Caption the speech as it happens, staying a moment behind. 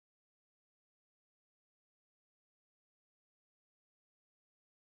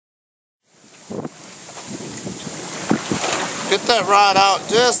Get that rod out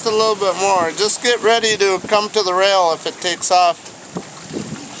just a little bit more. Just get ready to come to the rail if it takes off.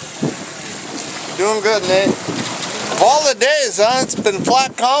 Doing good, Nate. Of all the days, huh? It's been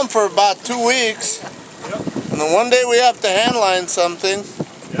flat calm for about 2 weeks. Yep. And then one day we have to handline something.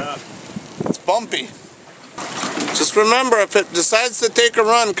 Yeah. It's bumpy. Just remember, if it decides to take a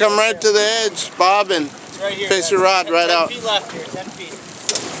run, come right to the edge, Bob, and right here, face your rod right out. 10 feet left here, 10 feet.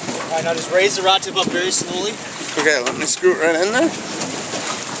 Alright, now just raise the rod tip up very slowly. Okay, let me screw it right in there.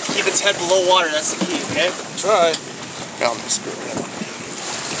 Keep its head below water, that's the key, okay? Try. Yeah, let me screw it right in.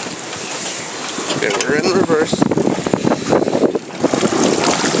 Okay, we're in reverse.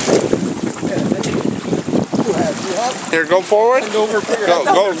 Here, go forward. Go up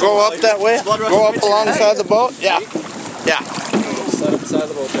that way. Go up alongside the boat. Yeah. Yeah.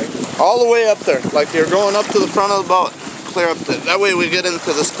 All the way up there, like you're going up to the front of the boat. Clear up there. That way we get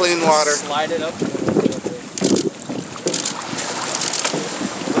into this clean water. Slide it up.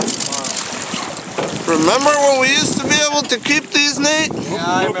 Remember when we used to be able to keep these, Nate? Yeah,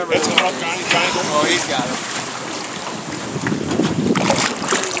 I remember. Oh, he's got it.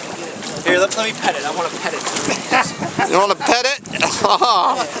 Here, let me pet it. I want to pet it. You want to pet it?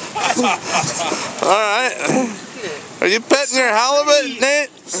 Alright. Are you petting your halibut, Nate?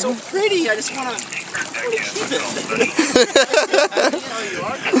 It's so pretty. I just want to keep it.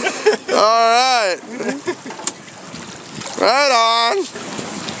 Alright. Right on.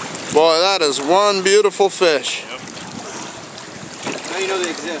 Boy, that is one beautiful fish. Now you know they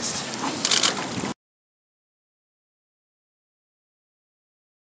exist.